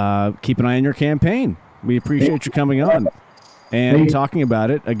 keep an eye on your campaign. We appreciate you coming on and talking about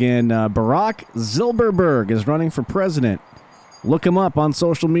it. Again, Barak Zilberberg is running for president. Look him up on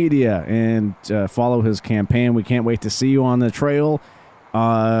social media and follow his campaign. We can't wait to see you on the trail,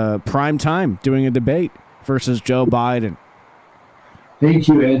 prime time, doing a debate versus Joe Biden. Thank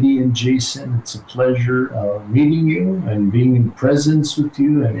you, Eddie and Jason. It's a pleasure meeting you and being in presence with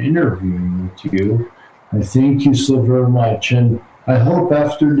you and interviewing with you. I thank you so very much. And I hope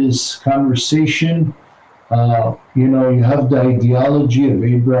after this conversation, you have the ideology of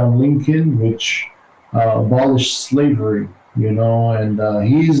Abraham Lincoln, which abolished slavery, and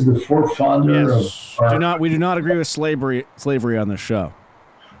he is the forefounder of... We do not agree with slavery on this show.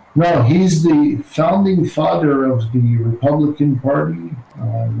 No, he's the founding father of the Republican Party,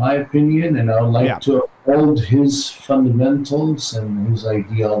 in my opinion, and I would like to uphold his fundamentals and his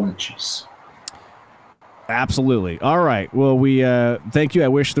ideologies. Absolutely. All right. Well, we thank you. I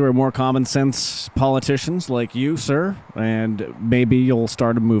wish there were more common sense politicians like you, sir, and maybe you'll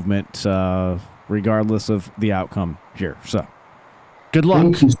start a movement regardless of the outcome here. So, good luck.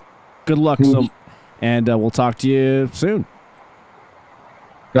 Thank you. Good luck. And we'll talk to you soon.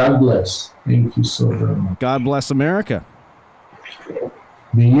 God bless. Thank you so very much. God bless America.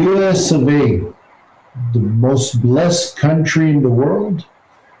 The U.S. of A., the most blessed country in the world,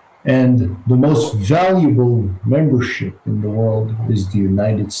 and the most valuable membership in the world is the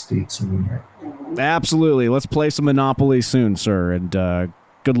United States of America. Absolutely. Let's play some Monopoly soon, sir, and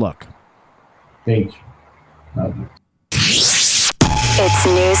good luck. Thank you. It's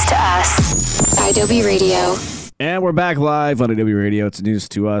news to us. IW Radio. And we're back live on IW Radio. It's news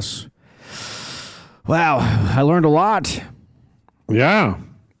to us. Wow, I learned a lot. Yeah.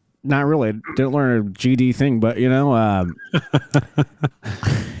 Not really. Didn't learn a GD thing, but,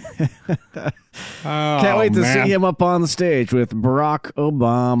 can't wait to see him up on the stage with Barack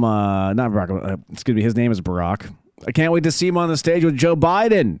Obama. Not Barack Obama. Excuse me. His name is Barak. I can't wait to see him on the stage with Joe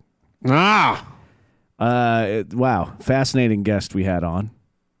Biden. Wow. Fascinating guest we had on.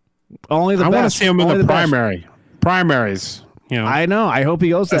 Only the best. I want to see him in the primaries. I know. I hope he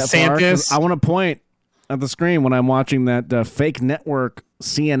goes that far. I want to point at the screen when I'm watching that fake network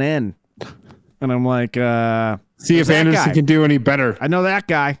CNN. And I'm like, see if Anderson can do any better. I know that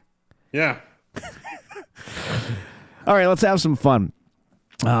guy. Yeah. All right, let's have some fun.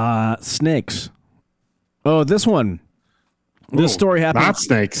 Snakes. Oh, this one. This story happened. Not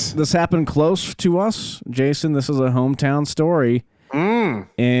snakes. This happened close to us, Jason. This is a hometown story. And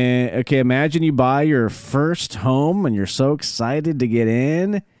okay, imagine you buy your first home and you're so excited to get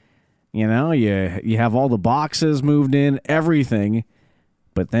in. You have all the boxes moved in, everything,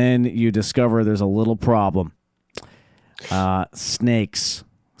 but then you discover there's a little problem. Snakes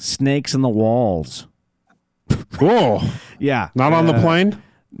in the walls. Cool. Yeah. Not on the plane?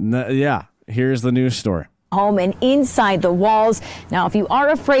 Yeah. Here's the news story. Home and inside the walls. Now, if you are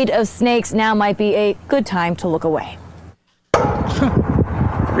afraid of snakes, now might be a good time to look away.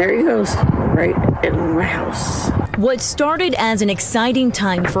 There he goes, right in my house. What started as an exciting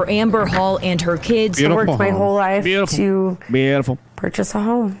time for Amber Hall and her kids I worked my whole life to purchase a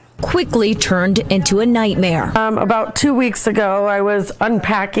home. Quickly turned into a nightmare. About 2 weeks ago, I was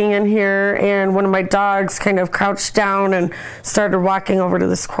unpacking in here, and one of my dogs kind of crouched down and started walking over to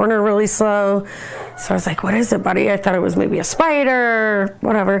this corner really slow. So I was like, what is it, buddy? I thought it was maybe a spider,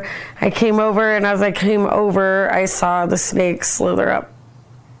 whatever. I came over, and as I came over, I saw the snake slither up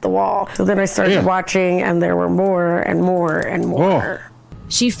the wall. So then I started watching, and there were more and more and more.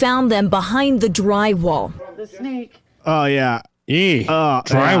 She found them behind the drywall. The snake. Oh, yeah.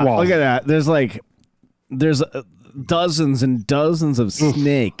 Drywall. Look at that. There's dozens and dozens of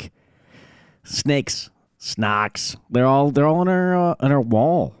snakes. Snacks. They're all on our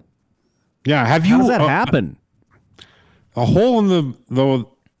wall. Yeah. How does that happen? A hole in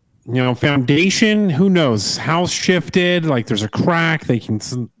the foundation. Who knows? House shifted. Like there's a crack.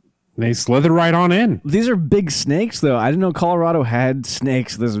 They slither right on in. These are big snakes, though. I didn't know Colorado had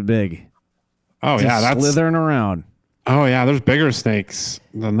snakes this big. Oh, just yeah. That's slithering around. Oh, yeah, there's bigger snakes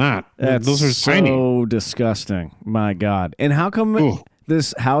than that. Those are so tiny. So disgusting. My God. And how come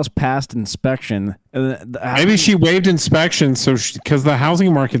this house passed inspection? Maybe she waived inspection because the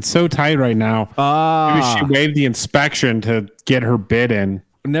housing market's so tight right now. Maybe she waived the inspection to get her bid in.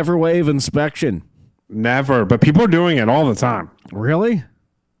 Never waive inspection. Never. But people are doing it all the time. Really?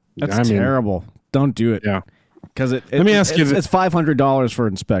 That's terrible. Don't do it. Yeah. Because let me ask you, it's $500 for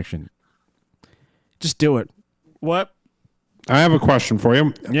inspection. Just do it. What? I have a question for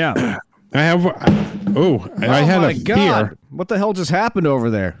you. Yeah. I have. I had a fear. What the hell just happened over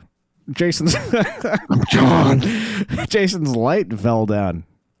there? Jason's John. Jason's light fell down.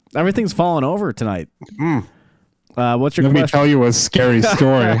 Everything's falling over tonight. What's your Let question? me tell you a scary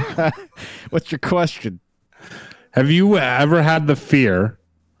story. What's your question? Have you ever had the fear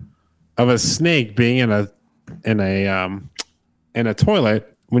of a snake being in a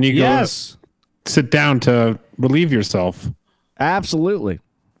toilet when you go sit down to relieve yourself? Absolutely.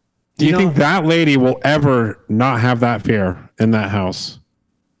 Do you think that lady will ever not have that fear in that house?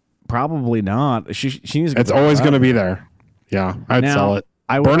 Probably not. She needs. It's always going to be there. Yeah, I'd sell it.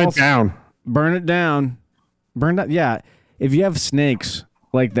 Burn it down. Burn it down. Burn that. Yeah. If you have snakes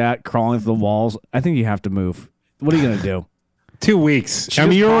like that crawling through the walls, I think you have to move. What are you going to do? 2 weeks. She I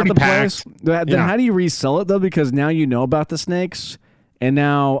mean, just you're bought already the packed. place. Then how do you resell it though? Because now you know about the snakes, and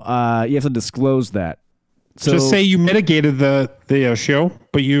now you have to disclose that. So just say you mitigated the show,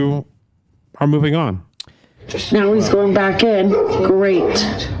 but you are moving on. Now he's going back in. Great.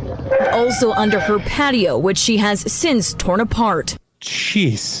 Also under her patio, which she has since torn apart.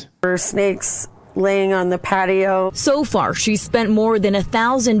 Jeez. There are snakes laying on the patio. So far, she's spent more than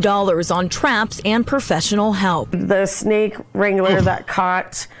 $1,000 on traps and professional help. The snake wrangler that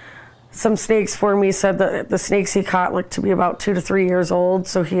caught some snakes for me said that the snakes he caught looked to be about 2 to 3 years old.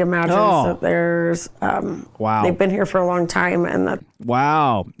 So he imagines that there's they've been here for a long time, and that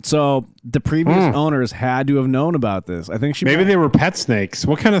So the previous owners had to have known about this. I think maybe they were pet snakes.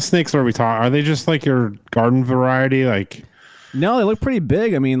 What kind of snakes are we talking? Are they just like your garden variety? Like, no, they look pretty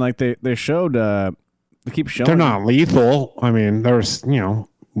big. I mean, like they showed. They keep showing. They're not lethal. I mean, they're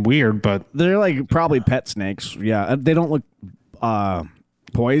weird, but they're like probably pet snakes. Yeah, they don't look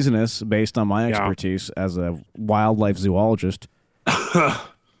poisonous based on my expertise as a wildlife zoologist.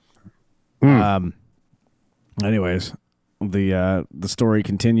 Anyways, the story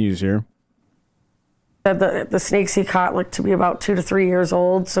continues here. The snakes he caught looked to be about 2 to 3 years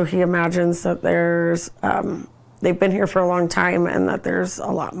old. So he imagines that there's they've been here for a long time, and that there's a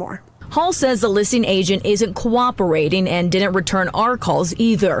lot more. Hall says the listing agent isn't cooperating and didn't return our calls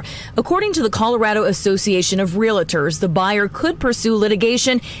either. According to the Colorado Association of Realtors, the buyer could pursue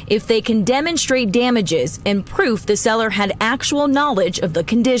litigation if they can demonstrate damages and proof the seller had actual knowledge of the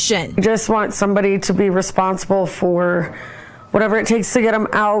condition. We just want somebody to be responsible for whatever it takes to get them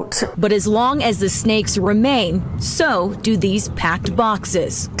out. But as long as the snakes remain, so do these packed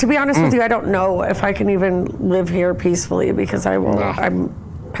boxes. To be honest with you, I don't know if I can even live here peacefully, because I'm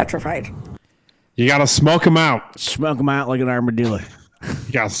petrified. You gotta smoke them out. Smoke them out like an armadillo.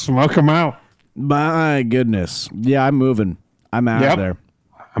 You gotta smoke them out. My goodness. Yeah, I'm moving. I'm out of there.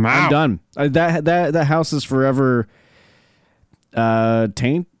 I'm out. I'm done. That house is forever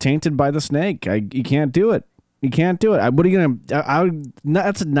tainted by the snake. You can't do it. You can't do it. What are you gonna?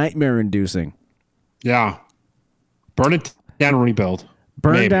 That's nightmare inducing. Yeah. Burn it down and rebuild.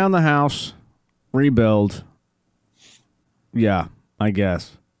 Burn down the house, rebuild. Yeah, I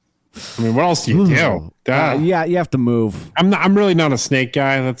guess. I mean, what else do you do? Yeah, you have to move. I'm really not a snake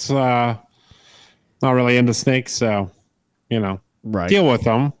guy. That's not really into snakes, so deal with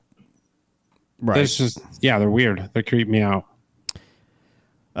them. Right. It's just they're weird. They creep me out.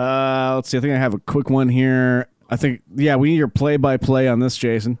 Let's see. I think I have a quick one here. I think we need your play-by-play on this,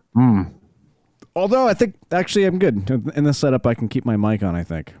 Jason. Although I think actually I'm good in this setup. I can keep my mic on. I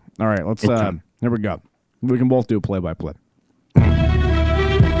think. All right. Let's. Here we go. We can both do a play-by-play.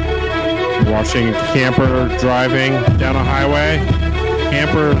 Watching a camper driving down a highway.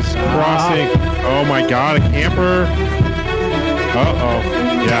 Campers crossing. Oh my God, a camper.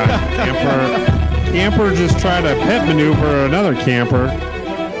 Yeah, camper just tried to pit maneuver another camper.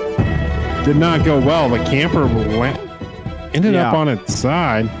 Did not go well. The camper ended up on its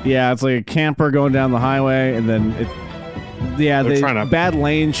side. Yeah, it's like a camper going down the highway, and then bad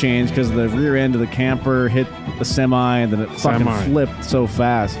lane change because the rear end of the camper hit the semi, and then it fucking flipped so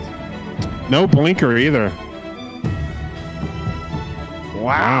fast. No blinker either.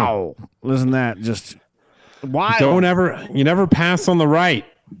 Wow. Isn't that just wild? You never pass on the right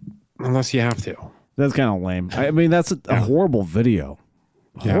unless you have to. That's kind of lame. I mean, that's a horrible video.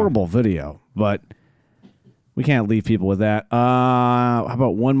 Horrible video, but we can't leave people with that. How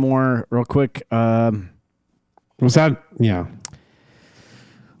about one more real quick? Was that? Yeah.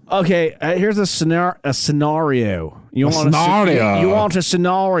 Okay, here's a scenario. You want a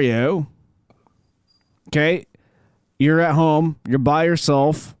scenario. Okay, you're at home, you're by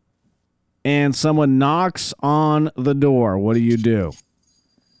yourself, and someone knocks on the door. What do you do?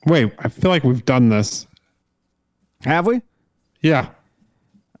 Wait, I feel like we've done this. Have we? Yeah.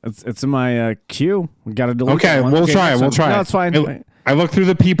 It's in my queue. We got to delete. Okay, we'll try it. We'll try it. No, it's fine. I look through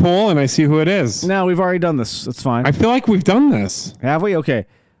the peephole and I see who it is. No, we've already done this. It's fine. I feel like we've done this. Have we? Okay.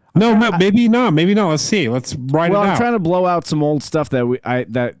 No, maybe not. Maybe not. Let's see. Let's write it out. Well, I'm trying to blow out some old stuff that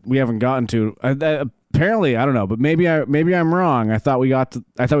we haven't gotten to. Apparently, I don't know, but maybe I'm wrong. I thought we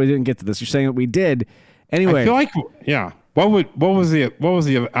didn't get to this. You're saying that we did. Anyway, I feel like What was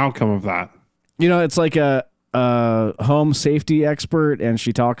the outcome of that? It's like a home safety expert, and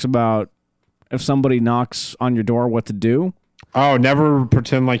she talks about if somebody knocks on your door, what to do. Oh, never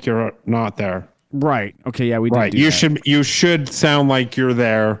pretend like you're not there. Right. Okay. Yeah, we did. Right. Do You that. should sound like you're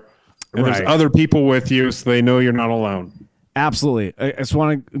there, and Right. there's other people with you, so they know you're not alone. Absolutely. I just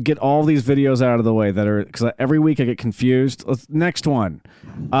want to get all these videos out of the way that are because every week I get confused. Next one.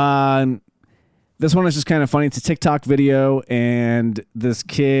 This one is just kind of funny. It's a TikTok video, and this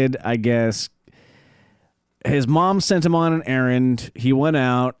kid, I guess, his mom sent him on an errand. He went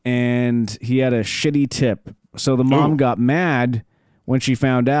out, and he had a shitty tip. So the mom got mad when she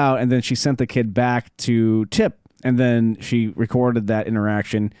found out, and then she sent the kid back to tip, and then she recorded that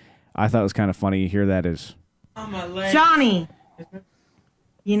interaction. I thought it was kind of funny. Here that is. Johnny,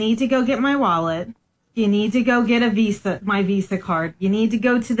 you need to go get my wallet. You need to go get my Visa card. You need to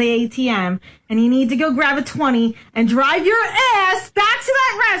go to the ATM, and you need to go grab a 20 and drive your ass back to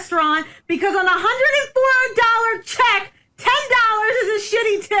that restaurant because on a $104 check, $10 is a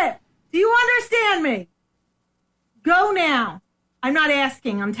shitty tip. Do you understand me? Go now. I'm not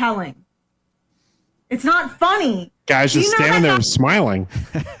asking, I'm telling. It's not funny. Guy's just standing there smiling.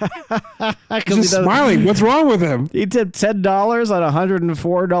 He's just smiling. What's wrong with him? He tipped $10 on a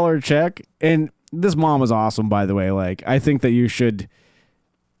 $104 check, and this mom is awesome, by the way. Like, I think that you should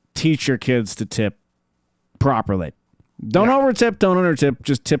teach your kids to tip properly. Don't over-tip, don't under-tip,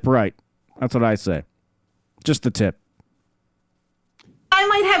 just tip right. That's what I say. Just the tip. I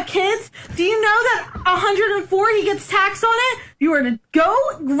might have kids. Do you know that 104 he gets taxed on it? You were to go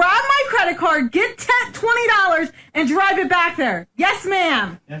grab my credit card, get $20, and drive it back there. Yes,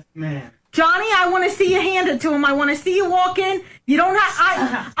 ma'am. Yes, ma'am. Johnny, I want to see you hand it to him. I want to see you walk in. You don't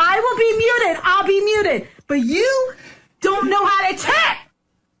have. I will be muted. I'll be muted. But you don't know how to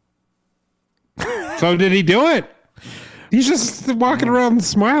tip. So did he do it? He's just walking around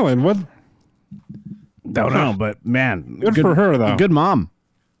smiling. What? Don't know, but man, good for her though. Good mom.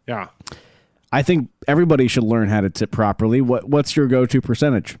 Yeah. I think everybody should learn how to tip properly. What's your go-to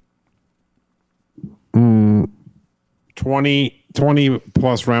percentage? 20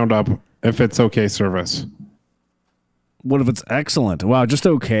 plus roundup if it's okay service. What if it's excellent? Wow, just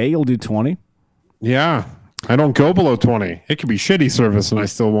okay, you'll do 20? Yeah. I don't go below 20. It could be shitty service and I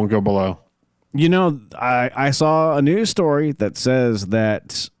still won't go below. You know, I saw a news story that says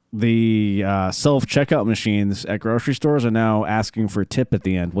that the self-checkout machines at grocery stores are now asking for a tip at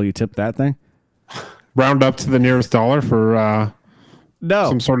the end. Will you tip that thing? Round up to the nearest dollar for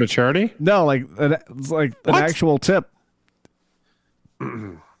some sort of charity? No, it's like an actual tip.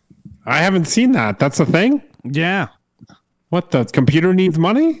 I haven't seen that. That's a thing? Yeah. What, the computer needs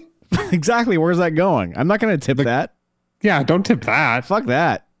money? Exactly. Where's that going? I'm not going to tip that. Yeah, don't tip that. Fuck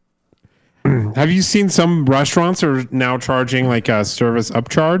that. Have you seen some restaurants are now charging like a service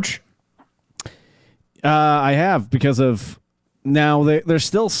upcharge? I have, because of now they're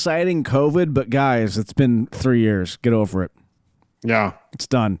still citing COVID, but guys, it's been 3 years. Get over it. Yeah. It's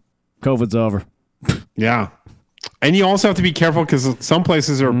done. COVID's over. Yeah. And you also have to be careful because some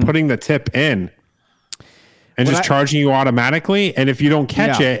places are putting the tip in and just charging you automatically. And if you don't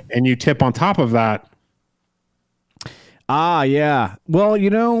catch it and you tip on top of that. Ah, yeah. Well,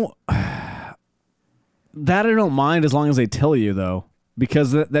 that I don't mind as long as they tell you, though,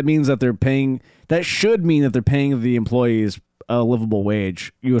 because that means that they're paying. That should mean that they're paying the employees a livable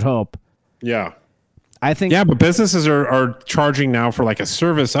wage. You would hope. Yeah, I think. Yeah, but businesses are charging now for like a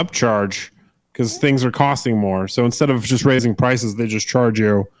service upcharge because things are costing more. So instead of just raising prices, they just charge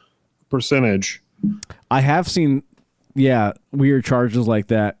you a percentage. I have seen, weird charges like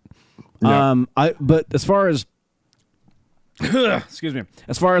that. Yeah. But as far as excuse me.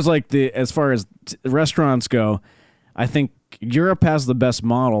 As far as restaurants go, I think Europe has the best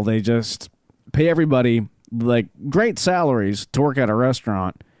model. They just pay everybody like great salaries to work at a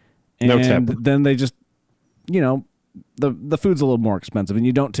restaurant, and no tip. Then they just, the food's a little more expensive, and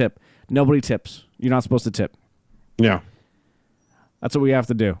you don't tip. Nobody tips. You're not supposed to tip. Yeah, that's what we have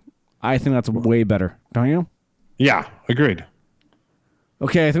to do. I think that's way better, don't you? Yeah, agreed.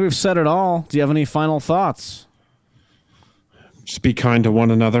 Okay, I think we've said it all. Do you have any final thoughts? Just be kind to one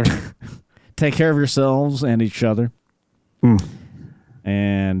another. Take care of yourselves and each other.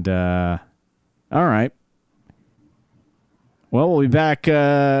 And, all right. Well, we'll be back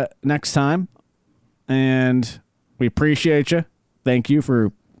next time. And we appreciate you. thank you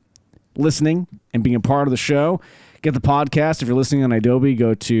for listening and being a part of the show. Get the podcast. If you're listening on Adobe,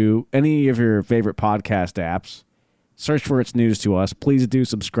 go to any of your favorite podcast apps. Search for It's News to Us. Please do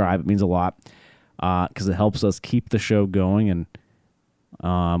subscribe. It means a lot because it helps us keep the show going. And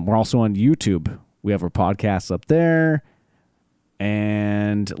we're also on YouTube. We have our podcasts up there.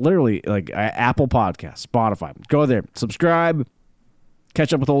 And literally, like Apple Podcasts, Spotify. Go there. Subscribe.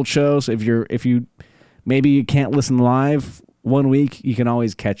 Catch up with old shows. If you maybe you can't listen live one week, you can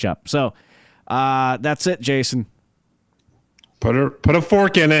always catch up. So that's it, Jason. Put a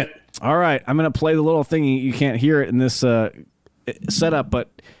fork in it. All right, I'm gonna play the little thingy. You can't hear it in this setup,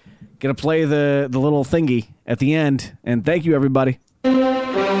 but gonna play the little thingy at the end. And thank you, everybody. With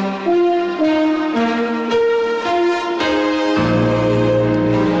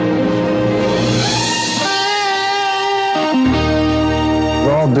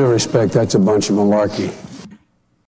all due respect, that's a bunch of malarkey.